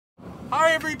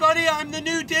Hi everybody, I'm the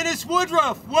new Dennis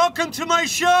Woodruff. Welcome to my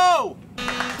show!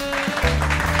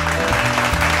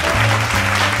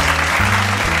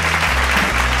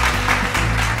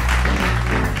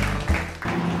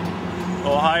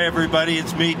 Oh, hi everybody,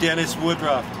 it's me, Dennis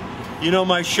Woodruff. You know,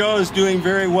 my show is doing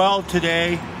very well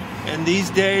today, and these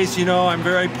days, you know, I'm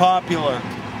very popular.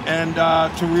 And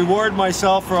to reward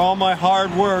myself for all my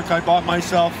hard work, I bought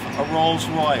myself a Rolls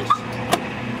Royce.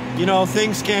 You know,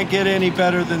 things can't get any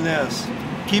better than this.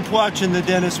 Keep watching the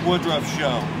Dennis Woodruff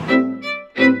Show.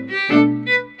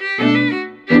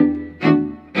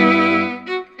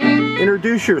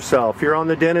 Introduce yourself. You're on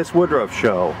the Dennis Woodruff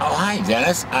Show. Oh, hi,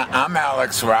 Dennis. I'm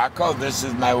Alex Rocco. This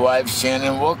is my wife,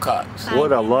 Shannon Wilcox.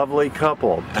 What a lovely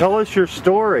couple. Tell us your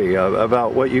story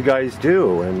about what you guys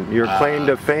do and your claim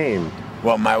to fame.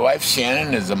 Well, my wife,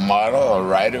 Shannon, is a model, a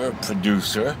writer, a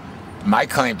producer. My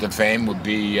claim to fame would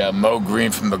be Mo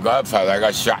Green from The Godfather. I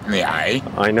got shot in the eye.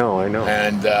 I know.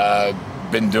 And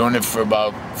been doing it for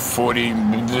about 40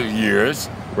 years.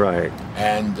 Right.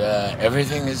 And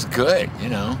everything is good, you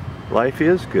know. Life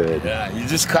is good. Yeah, you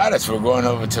just caught us. We're going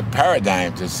over to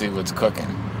Paradigm to see what's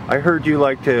cooking. I heard you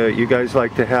guys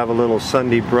like to have a little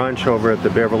Sunday brunch over at the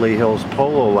Beverly Hills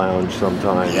Polo Lounge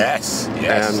sometime. Yes.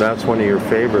 And that's one of your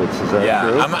favorites, is that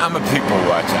true? Yeah, I'm a people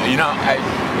watcher. You know,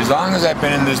 as long as I've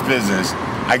been in this business,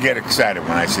 I get excited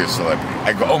when I see a celebrity.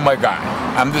 I go, oh my God,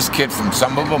 I'm this kid from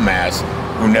Somerville, Mass,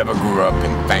 who never grew up,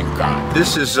 and thank God.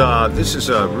 This is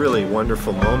a really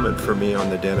wonderful moment for me on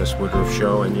the Dennis Woodruff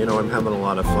Show, and you know, I'm having a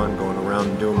lot of fun going around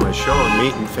and doing my show and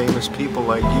meeting famous people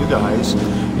like you guys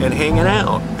and hanging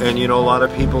out. And you know, a lot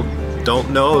of people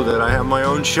don't know that I have my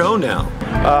own show now.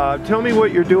 Tell me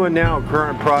what you're doing now,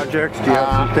 current projects. Do you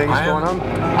have some things going on?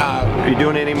 Are you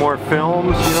doing any more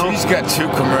films, you know? She's got 2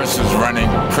 commercials running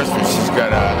Christmas. She's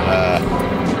got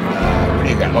what do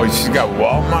you got? Oh, she's got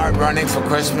Walmart running for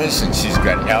Christmas, and she's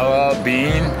got LL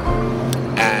Bean,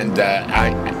 and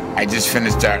I just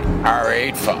finished our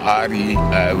R8 for Audi.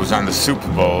 It was on the Super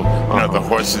Bowl, you know, the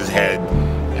horse's head,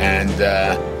 and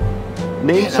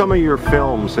name some of your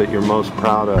films that you're most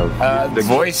proud of. The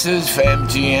Voices for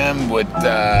MGM with God,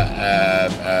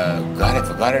 I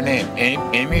forgot her name,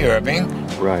 Amy Irving.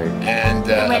 Right. And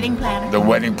The Wedding Planner. The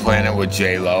Wedding Planner with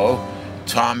J-Lo.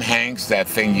 Tom Hanks, That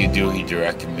Thing You Do, he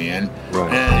directed me in.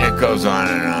 Right. And it goes on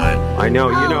and on. I know,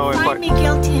 you know, Find Me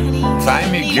Guilty, honey.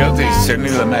 Find Me Guilty, Sidney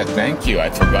Lumet. Thank you. I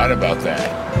forgot about that.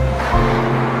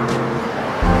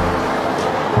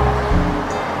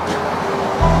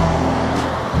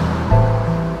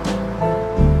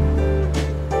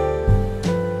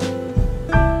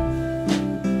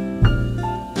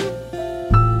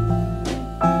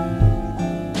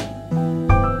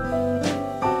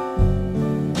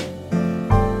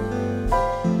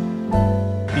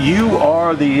 You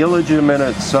are the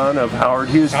illegitimate son of Howard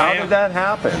Hughes. How did that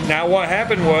happen? Now, what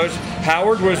happened was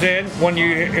Howard was in. When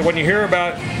you hear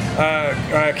about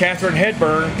Catherine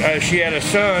Hepburn, she had a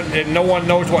son, and no one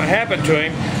knows what happened to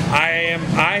him.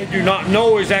 I do not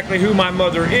know exactly who my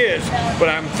mother is, but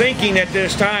I'm thinking at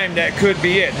this time that could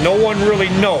be it. No one really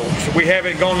knows. We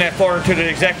haven't gone that far into the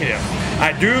executive.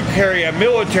 I do carry a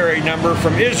military number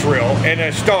from Israel and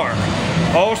a star.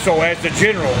 Also, as the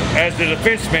general, as the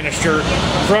defense minister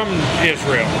from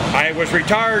Israel. I was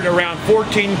retired around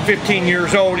 14, 15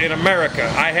 years old in America.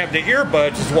 I have the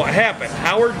earbuds is what happened.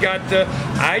 Howard got the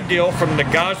ideal from the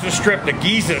Gaza Strip, the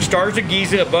Giza, stars of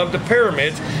Giza above the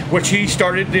pyramids, which he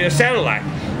started the satellite.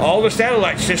 All the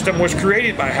satellite system was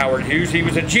created by Howard Hughes. He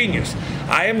was a genius.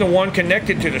 I am the one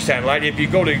connected to the satellite. If you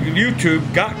go to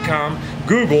YouTube.com,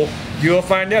 Google, you'll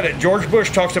find out that George Bush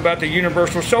talks about the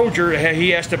Universal Soldier. He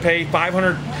has to pay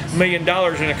 $500 million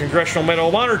in a Congressional Medal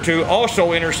of Honor to.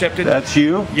 Also intercepted. That's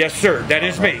you? Yes, sir. That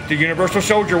is me. The Universal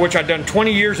Soldier, which I've done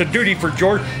 20 years of duty for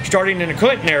George, starting in the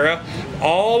Clinton era,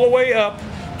 all the way up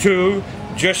to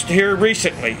just here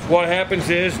recently. What happens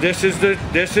is,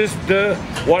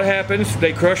 what happens,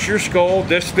 they crush your skull,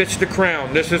 this fits the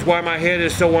crown. This is why my head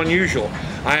is so unusual.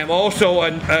 I am also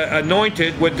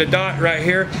anointed with the dot right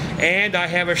here, and I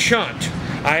have a shunt.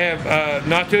 I have,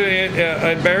 not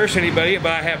to embarrass anybody,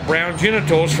 but I have brown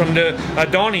genitals from the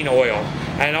dawning oil.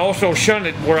 And also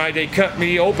shunted where they cut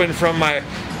me open from my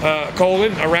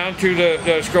colon around to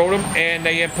the scrotum, and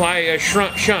they apply a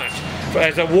shunt.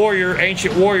 As a warrior,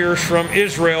 ancient warriors from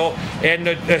Israel and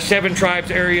the 7 tribes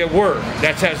area were.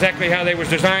 That's exactly how they was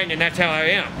designed, and that's how I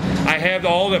am. I have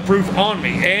all the proof on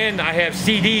me, and I have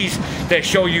CDs that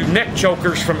show you neck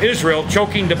chokers from Israel,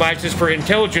 choking devices for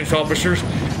intelligence officers,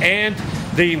 and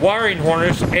the wiring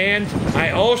harness. And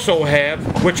I also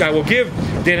have, which I will give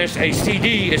Dennis a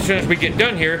CD as soon as we get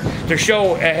done here, to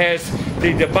show it has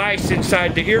the device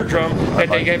inside the eardrum that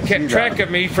they have kept track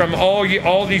of me from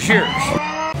all these years.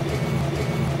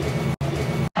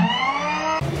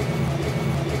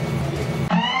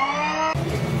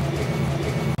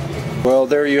 Well,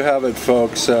 there you have it,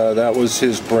 folks. That was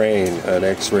his brain, an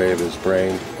x-ray of his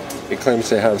brain. He claims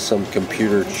to have some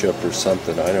computer chip or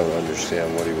something. I don't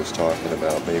understand what he was talking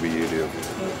about. Maybe you do.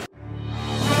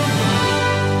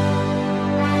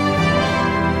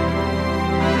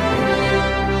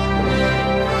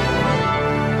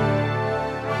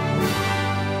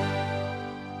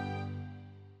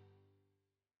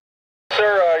 Sir,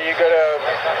 are you gonna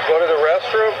go to the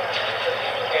restroom?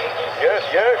 Yes,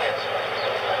 yes.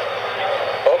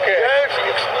 Okay. Yes,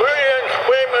 experienced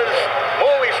famous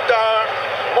movie star,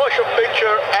 motion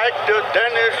picture actor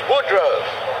Dennis Woodruff.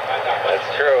 That's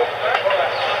true.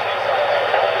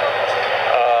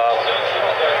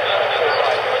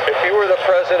 If you were the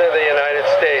president of the United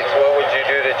States, what would you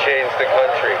do to change the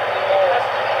country?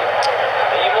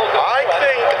 I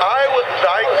think I would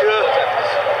like to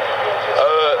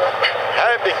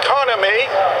have the economy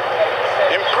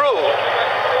improve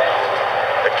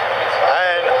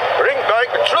and bring back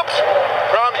the troops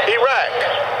from Iraq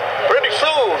pretty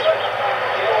soon.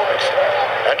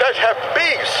 And let's have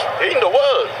peace in the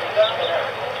world,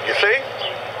 you see?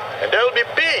 And there will be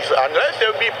peace unless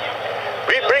we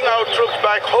bring our troops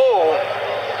back home.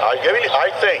 I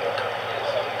think.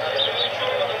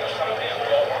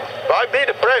 If I be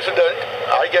the president,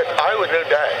 I guess I would do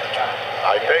that.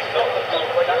 I think.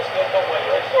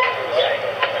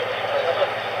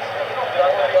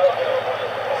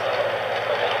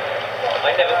 I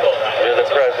never thought that. You're the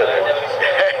president.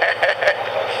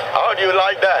 How do you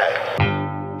like that?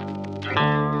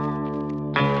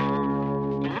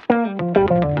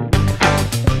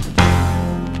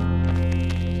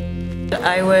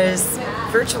 I was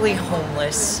virtually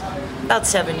homeless about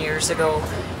 7 years ago.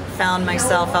 Found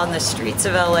myself on the streets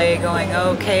of LA going,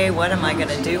 okay, what am I going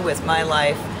to do with my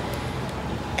life?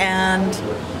 And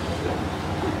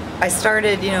I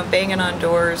started, banging on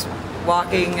doors,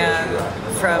 walking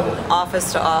from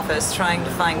office to office, trying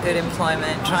to find good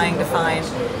employment, trying to find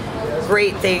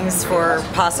great things for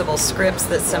possible scripts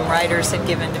that some writers had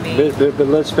given to me. But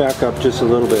let's back up just a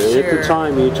little bit. Sure. At the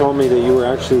time, you told me that you were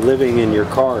actually living in your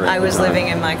car. I was living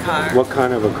in my car. What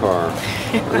kind of a car?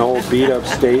 An old beat-up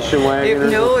station wagon?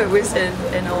 No, it was an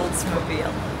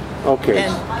Oldsmobile. Okay.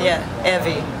 And yeah,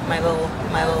 Evie, my little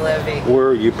Evie.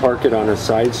 Where you park it on a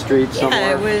side street somewhere?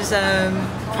 Yeah, it was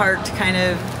parked kind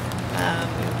of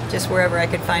just wherever I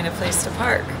could find a place to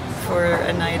park for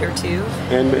a night or two.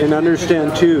 And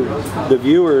understand too, the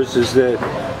viewers, is that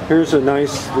here's a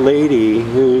nice lady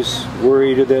who's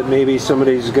worried that maybe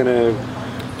somebody's gonna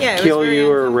kill you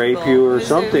or rape you or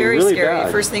something very really scary.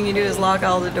 bad. First thing you do is lock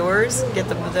all the doors, get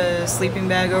the sleeping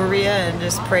bag over you, and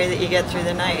just pray that you get through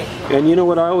the night. And you know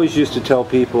what I always used to tell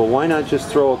people? Why not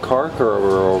just throw a car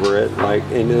cover over it?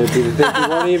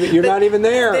 You're not even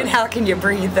there. Then how can you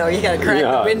breathe though? You got to crack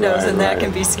the windows, and that can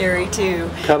be scary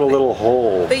too. Cut a little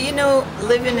hole. But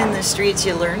living in the streets,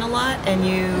 you learn a lot, and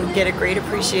you get a great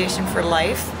appreciation for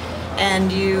life,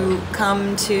 and you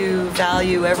come to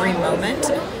value every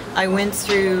moment. I went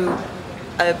through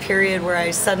a period where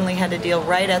I suddenly had to deal,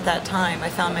 right at that time, I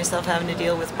found myself having to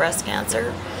deal with breast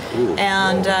cancer. Ooh.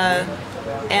 And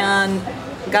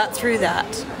got through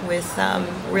that with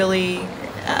really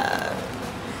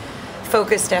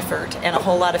focused effort and a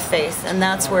whole lot of faith, and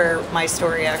that's where my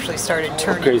story actually started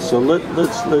turning. Okay, so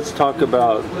let's talk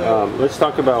about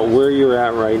where you're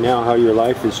at right now, how your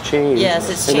life has changed. Yes,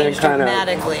 it's changed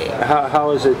dramatically.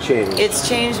 How has it changed? It's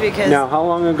changed because now, how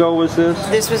long ago was this?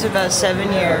 This was about 7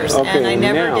 years, okay, and I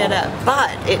never get up.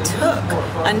 But it took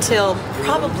until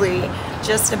probably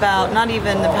just about, not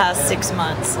even the past 6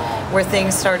 months, where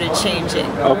things started changing.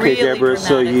 Okay, really Deborah,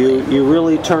 so you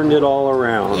really turned it all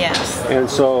around. Yes. And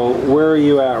so where are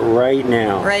you at right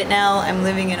now? Right now I'm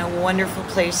living in a wonderful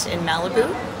place in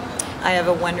Malibu. I have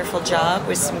a wonderful job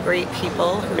with some great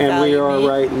people who value me. And we are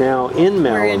right now in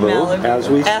Malibu, We're in Malibu as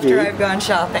we speak. After I've gone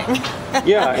shopping.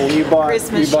 Yeah, and you bought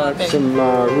shopping. some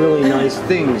really nice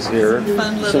things here.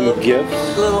 Fun some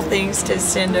gifts. Little things to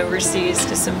send overseas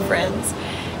to some friends.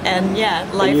 And yeah,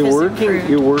 life has improved.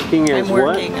 You're working as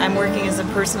what? I'm working as a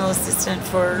personal assistant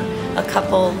for a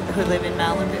couple who live in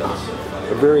Malibu.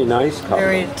 A very nice couple.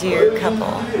 Very dear couple,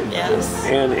 yes.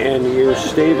 And you're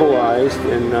stabilized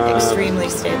and extremely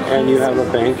stabilized. And you have a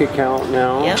bank account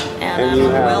now. Yep, and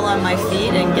I'm well on my feet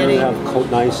and getting. You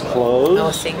have nice clothes. Oh,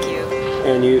 thank you.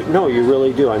 And you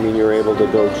really do. I mean, you're able to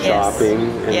go shopping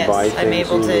and buy things I'm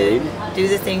able you to need. do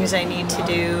the things I need to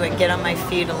do and get on my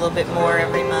feet a little bit more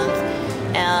every month.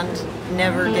 And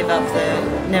never give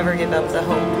up the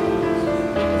hope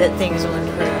that things will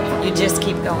improve. You just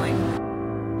keep going.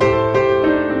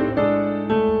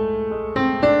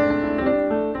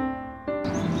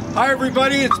 Hi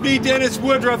everybody, it's me, Dennis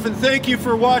Woodruff, and thank you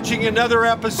for watching another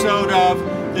episode of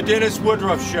the Dennis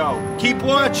Woodruff Show. Keep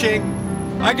watching.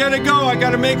 I gotta go, I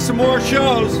gotta make some more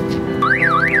shows.